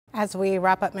As we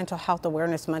wrap up Mental Health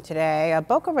Awareness Month today,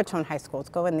 Boca Raton High School is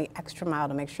going the extra mile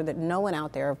to make sure that no one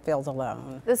out there feels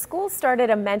alone. The school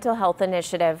started a mental health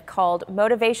initiative called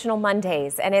Motivational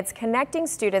Mondays, and it's connecting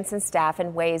students and staff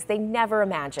in ways they never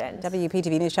imagined.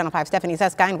 WPTV News Channel 5 Stephanie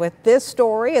Susskind with this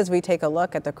story as we take a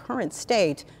look at the current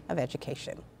state of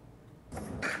education.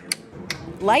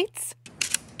 Lights,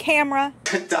 camera,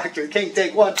 Dr. King,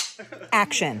 take one.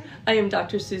 action. I am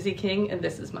Dr. Susie King, and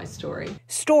this is my story.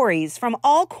 Stories from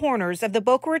all corners of the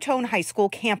Boca Raton High School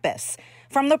campus.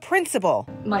 From the principal.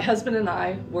 My husband and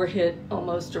I were hit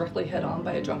almost directly head on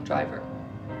by a drunk driver,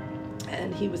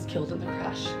 and he was killed in the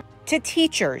crash. To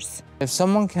teachers. If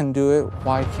someone can do it,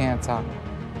 why can't I?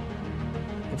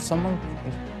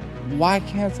 Why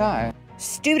can't I?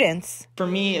 Students. For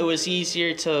me, it was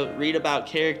easier to read about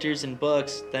characters in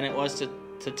books than it was to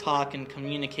talk and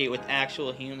communicate with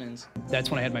actual humans. That's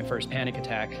when I had my first panic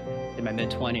attack in my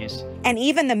mid-20s. And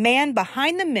even the man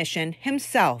behind the mission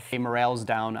himself. Morale's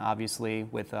down, obviously,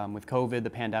 with COVID, the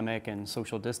pandemic, and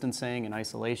social distancing and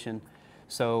isolation.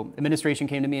 So administration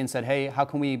came to me and said, hey, how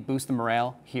can we boost the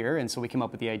morale here? And so we came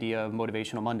up with the idea of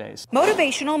Motivational Mondays.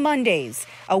 Motivational Mondays,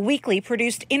 a weekly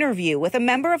produced interview with a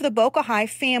member of the Boca High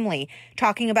family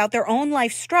talking about their own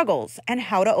life struggles and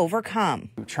how to overcome.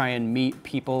 Try and meet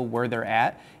people where they're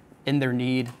at, in their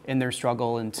need, in their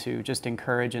struggle, and to just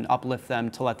encourage and uplift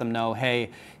them, to let them know, hey,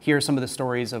 here are some of the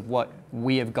stories of what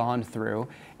we have gone through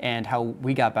and how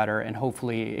we got better, and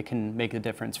hopefully it can make a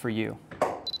difference for you.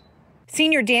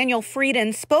 Senior Daniel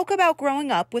Frieden spoke about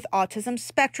growing up with autism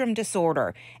spectrum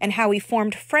disorder and how he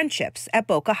formed friendships at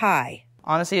Boca High.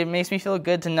 Honestly, it makes me feel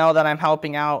good to know that I'm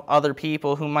helping out other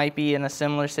people who might be in a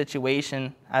similar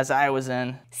situation as I was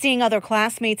in. Seeing other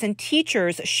classmates and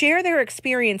teachers share their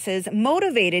experiences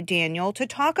motivated Daniel to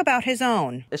talk about his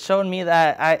own. It showed me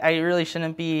that I really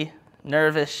shouldn't be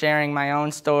nervous sharing my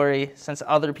own story, since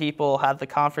other people have the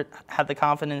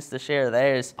confidence to share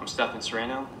theirs. I'm Stephen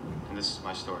Serrano, and this is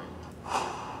my story.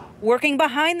 Working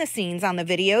behind the scenes on the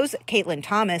videos, Caitlin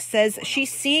Thomas says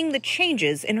she's seeing the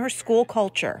changes in her school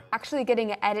culture. Actually getting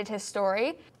to edit his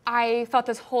story, I felt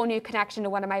this whole new connection to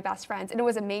one of my best friends, and it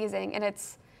was amazing, and it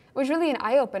was really an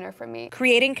eye-opener for me.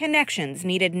 Creating connections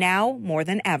needed now more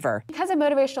than ever. Because of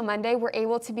Motivational Monday, we're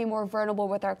able to be more vulnerable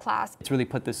with our class. It's really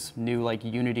put this new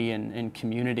unity and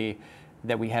community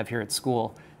that we have here at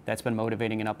school that's been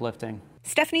motivating and uplifting.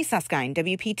 Stephanie Susskind,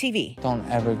 WPTV. Don't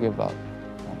ever give up.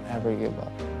 Ever give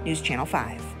up. News Channel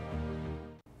 5.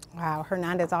 Wow,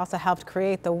 Hernandez also helped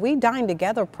create the We Dine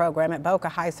Together program at Boca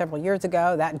High several years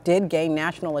ago. That did gain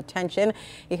national attention.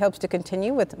 He hopes to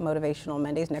continue with Motivational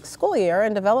Mondays next school year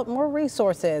and develop more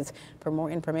resources. For more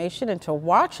information and to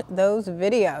watch those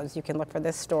videos, you can look for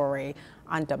this story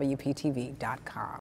on WPTV.com.